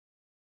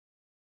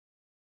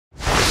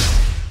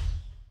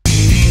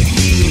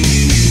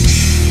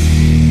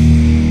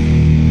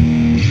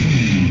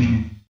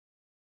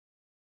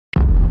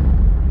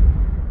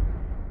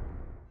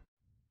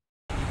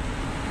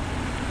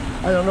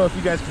know if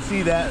you guys can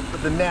see that,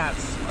 but the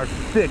gnats are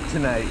thick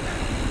tonight.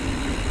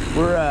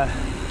 We're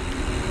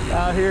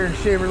out here in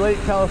Shaver Lake,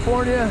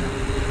 California,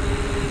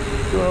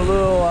 doing a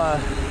little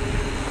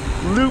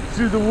loop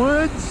through the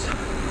woods.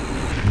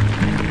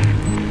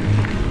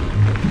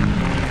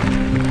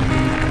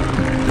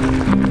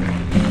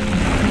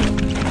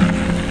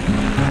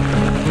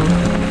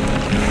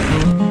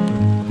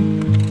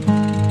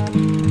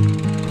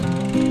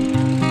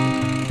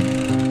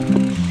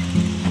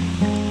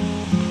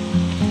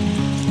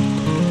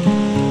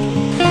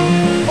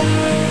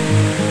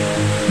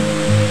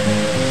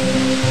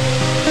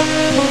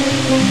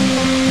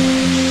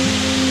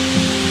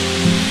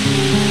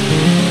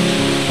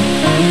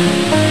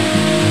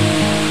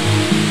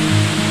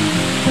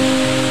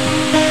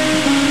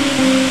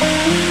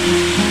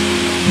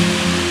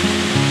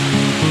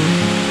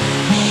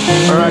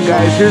 Alright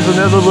guys, here's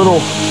another little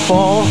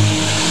fall.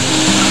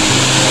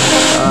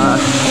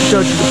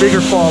 Showed you the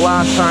bigger fall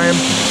last time.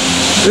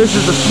 This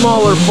is a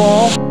smaller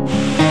fall.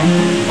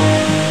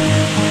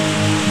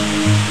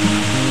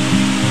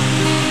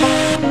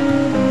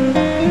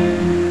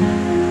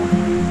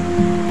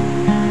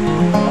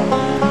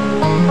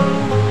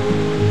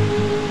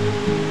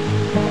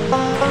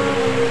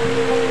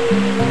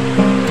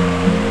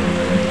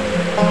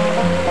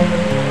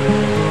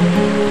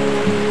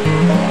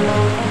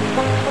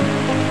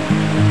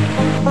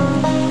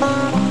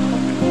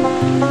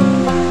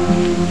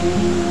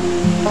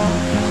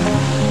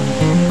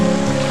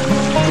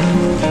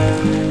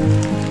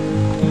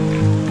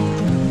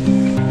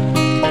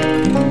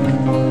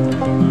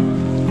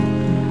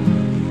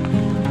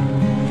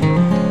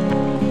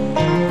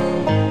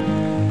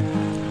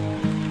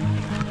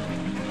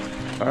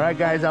 Alright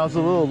guys, that was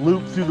a little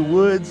loop through the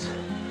woods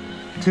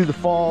to the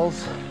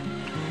falls,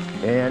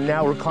 and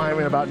now we're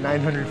climbing about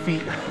 900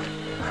 feet.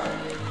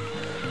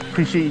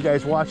 Appreciate you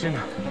guys watching.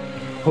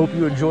 Hope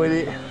you enjoyed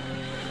it.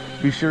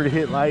 Be sure to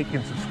hit like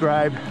and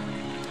subscribe.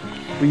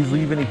 Please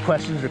leave any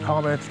questions or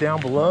comments down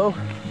below.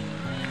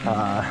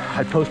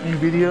 I post new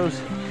videos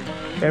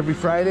every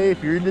Friday.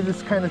 If you're into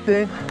this kind of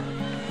thing,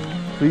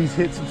 please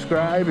hit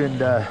subscribe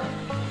and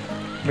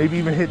maybe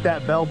even hit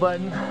that bell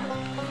button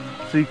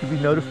so you can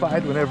be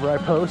notified whenever I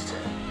post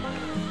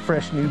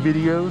fresh new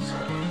videos.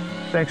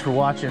 Thanks for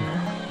watching.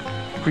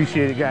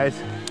 Appreciate it,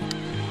 guys.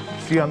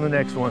 See you on the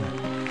next one.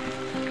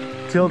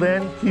 Till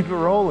then, keep it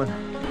rolling.